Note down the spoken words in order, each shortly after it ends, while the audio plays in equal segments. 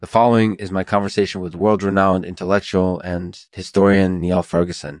The following is my conversation with world-renowned intellectual and historian Niall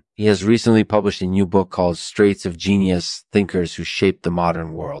Ferguson. He has recently published a new book called Straits of Genius, Thinkers Who Shaped the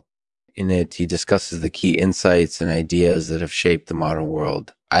Modern World. In it, he discusses the key insights and ideas that have shaped the modern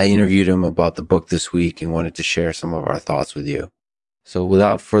world. I interviewed him about the book this week and wanted to share some of our thoughts with you. So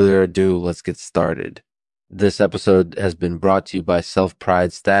without further ado, let's get started. This episode has been brought to you by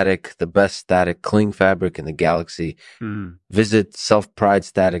Self-Pride Static, the best static cling fabric in the galaxy. Visit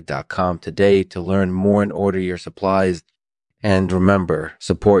selfpridestatic.com today to learn more and order your supplies. And remember,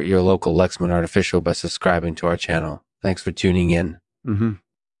 support your local Lexman Artificial by subscribing to our channel. Thanks for tuning in.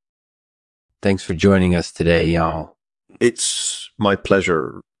 Thanks for joining us today, y'all. It's my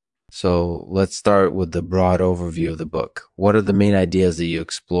pleasure. So let's start with the broad overview of the book. What are the main ideas that you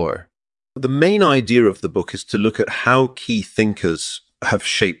explore? The main idea of the book is to look at how key thinkers have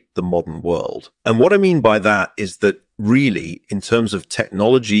shaped the modern world. And what I mean by that is that really, in terms of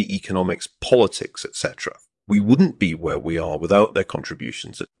technology, economics, politics, etc., we wouldn't be where we are without their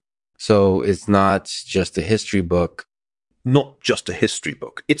contributions. So it's not just a history book. Not just a history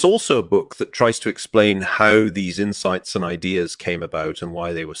book. It's also a book that tries to explain how these insights and ideas came about and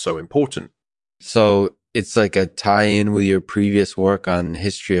why they were so important. So it's like a tie-in with your previous work on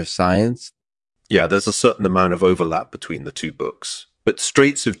history of science? Yeah, there's a certain amount of overlap between the two books. But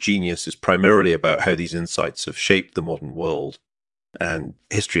Straits of Genius is primarily about how these insights have shaped the modern world. And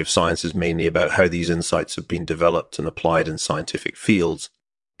History of Science is mainly about how these insights have been developed and applied in scientific fields.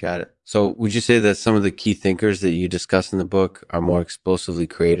 Got it. So would you say that some of the key thinkers that you discuss in the book are more explosively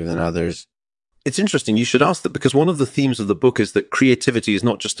creative than others? It's interesting you should ask that, because one of the themes of the book is that creativity is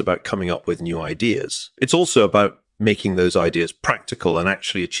not just about coming up with new ideas. It's also about making those ideas practical and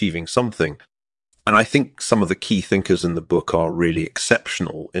actually achieving something. And I think some of the key thinkers in the book are really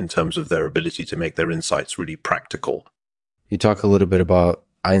exceptional in terms of their ability to make their insights really practical. You talk a little bit about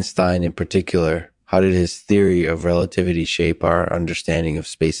Einstein in particular. How did his theory of relativity shape our understanding of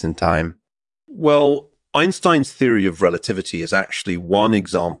space and time? Well, Einstein's theory of relativity is actually one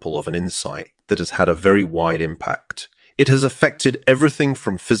example of an insight that has had a very wide impact. It has affected everything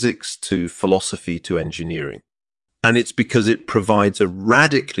from physics to philosophy to engineering. And it's because it provides a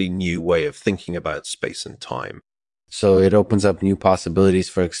radically new way of thinking about space and time. So it opens up new possibilities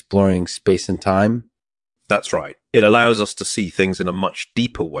for exploring space and time? That's right. It allows us to see things in a much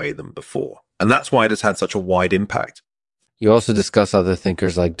deeper way than before. And that's why it has had such a wide impact. You also discuss other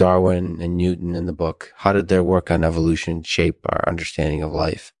thinkers like Darwin and Newton in the book. How did their work on evolution shape our understanding of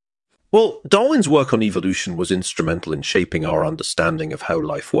life? Well, Darwin's work on evolution was instrumental in shaping our understanding of how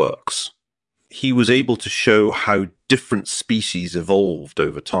life works. He was able to show how different species evolved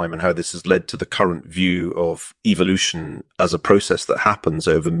over time and how this has led to the current view of evolution as a process that happens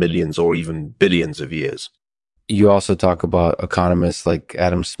over millions or even billions of years. You also talk about economists like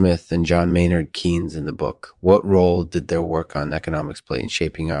Adam Smith and John Maynard Keynes in the book. What role did their work on economics play in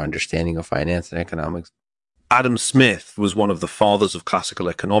shaping our understanding of finance and economics? Adam Smith was one of the fathers of classical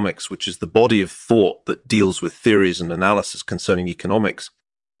economics, which is the body of thought that deals with theories and analysis concerning economics.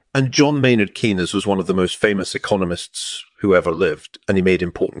 And John Maynard Keynes was one of the most famous economists who ever lived, and he made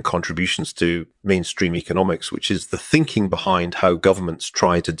important contributions to mainstream economics, which is the thinking behind how governments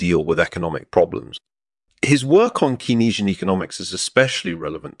try to deal with economic problems. His work on Keynesian economics is especially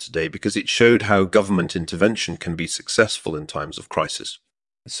relevant today because it showed how government intervention can be successful in times of crisis.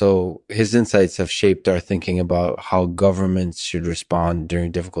 So his insights have shaped our thinking about how governments should respond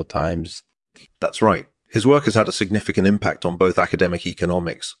during difficult times. That's right. His work has had a significant impact on both academic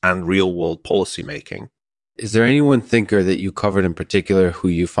economics and real-world policymaking. Is there any one thinker that you covered in particular who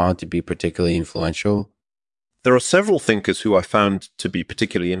you found to be particularly influential? There are several thinkers who I found to be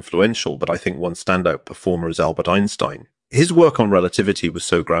particularly influential, but I think one standout performer is Albert Einstein. His work on relativity was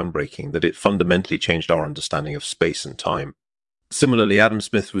so groundbreaking that it fundamentally changed our understanding of space and time. Similarly, Adam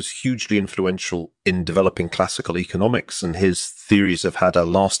Smith was hugely influential in developing classical economics, and his theories have had a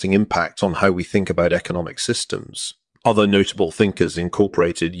lasting impact on how we think about economic systems. Other notable thinkers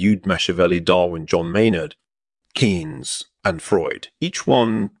incorporated Eudes Machiavelli, Darwin, John Maynard, Keynes, and Freud. Each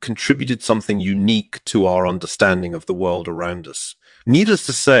one contributed something unique to our understanding of the world around us. Needless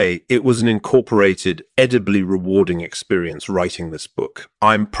to say, it was an incorporated, edibly rewarding experience writing this book.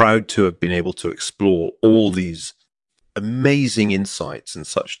 I'm proud to have been able to explore all these amazing insights in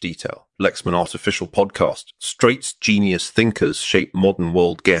such detail. Lexman Artificial Podcast, Straits Genius Thinkers Shape Modern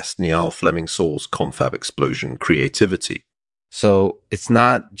World guest Niall Fleming Saw's Confab Explosion Creativity. So it's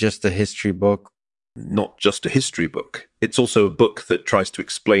not just a history book. Not just a history book. It's also a book that tries to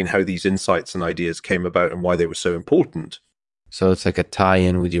explain how these insights and ideas came about and why they were so important. So it's like a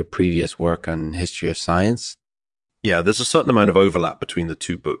tie-in with your previous work on history of science? Yeah, there's a certain amount of overlap between the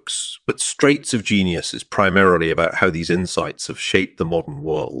two books, but Straits of Genius is primarily about how these insights have shaped the modern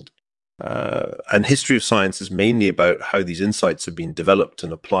world. And History of Science is mainly about how these insights have been developed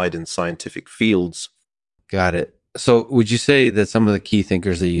and applied in scientific fields. Got it. So would you say that some of the key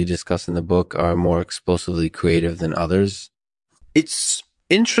thinkers that you discuss in the book are more explosively creative than others? It's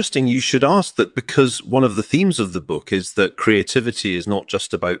interesting you should ask that, because one of the themes of the book is that creativity is not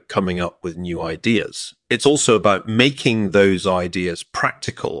just about coming up with new ideas. It's also about making those ideas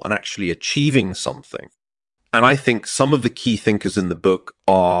practical and actually achieving something. And I think some of the key thinkers in the book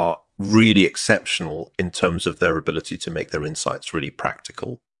are really exceptional in terms of their ability to make their insights really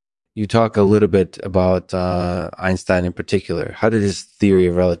practical. You talk a little bit about Einstein in particular. How did his theory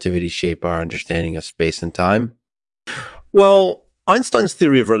of relativity shape our understanding of space and time? Well, Einstein's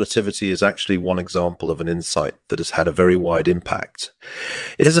theory of relativity is actually one example of an insight that has had a very wide impact.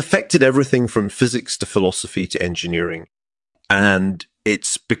 It has affected everything from physics to philosophy to engineering. And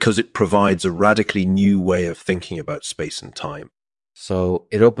it's because it provides a radically new way of thinking about space and time. So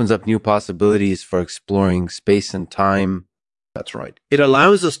it opens up new possibilities for exploring space and time. That's right. It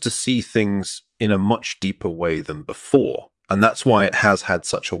allows us to see things in a much deeper way than before. And that's why it has had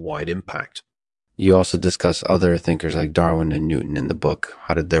such a wide impact. You also discuss other thinkers like Darwin and Newton in the book.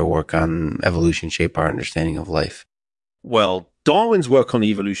 How did their work on evolution shape our understanding of life? Well, Darwin's work on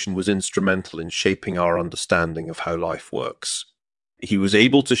evolution was instrumental in shaping our understanding of how life works. He was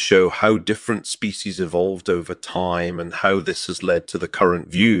able to show how different species evolved over time and how this has led to the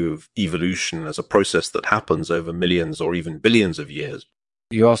current view of evolution as a process that happens over millions or even billions of years.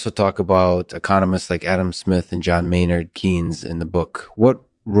 You also talk about economists like Adam Smith and John Maynard Keynes in the book. What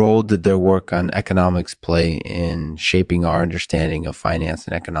role did their work on economics play in shaping our understanding of finance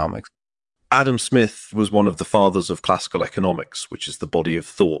and economics? Adam Smith was one of the fathers of classical economics, which is the body of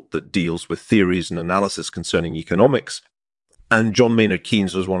thought that deals with theories and analysis concerning economics. And John Maynard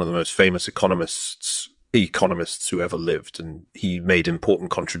Keynes was one of the most famous economists who ever lived. And he made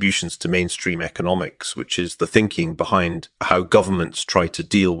important contributions to mainstream economics, which is the thinking behind how governments try to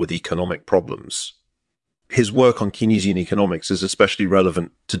deal with economic problems. His work on Keynesian economics is especially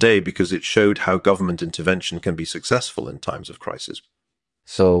relevant today because it showed how government intervention can be successful in times of crisis.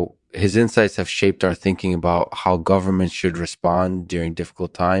 So his insights have shaped our thinking about how governments should respond during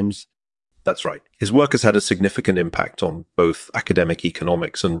difficult times. That's right. His work has had a significant impact on both academic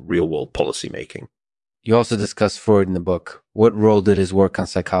economics and real-world policymaking. You also discuss Freud in the book. What role did his work on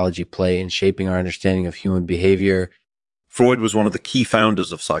psychology play in shaping our understanding of human behavior? Freud was one of the key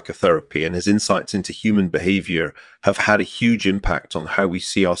founders of psychotherapy, and his insights into human behavior have had a huge impact on how we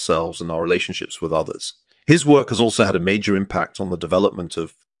see ourselves and our relationships with others. His work has also had a major impact on the development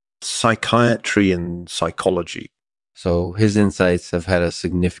of psychiatry and psychology. So his insights have had a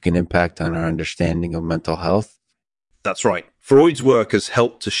significant impact on our understanding of mental health. That's right. Freud's work has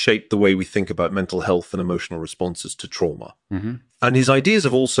helped to shape the way we think about mental health and emotional responses to trauma. Mm-hmm. And his ideas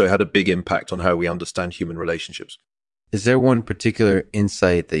have also had a big impact on how we understand human relationships. Is there one particular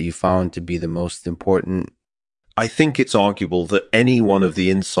insight that you found to be the most important? I think it's arguable that any one of the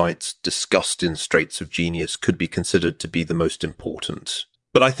insights discussed in Straits of Genius could be considered to be the most important.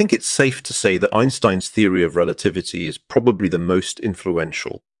 But I think it's safe to say that Einstein's theory of relativity is probably the most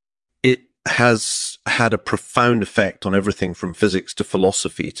influential. It has had a profound effect on everything from physics to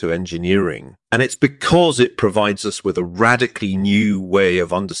philosophy to engineering. And it's because it provides us with a radically new way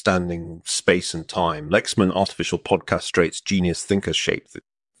of understanding space and time. Lexman Artificial Podcast Straits Genius Thinker Shape, the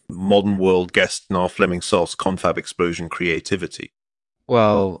modern world guest Niall Ferguson's confab explosion creativity.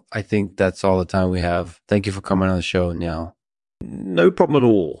 Well, I think that's all the time we have. Thank you for coming on the show, Niall. No problem at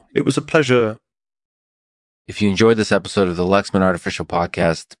all. It was a pleasure. If you enjoyed this episode of the Lexman Artificial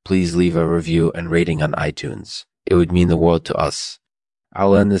Podcast, please leave a review and rating on iTunes. It would mean the world to us.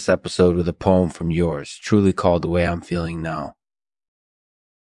 I'll end this episode with a poem from yours, truly called The Way I'm Feeling Now.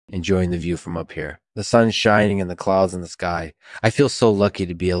 Enjoying the view from up here. The sun's shining and the clouds in the sky. I feel so lucky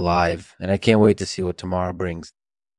to be alive, and I can't wait to see what tomorrow brings.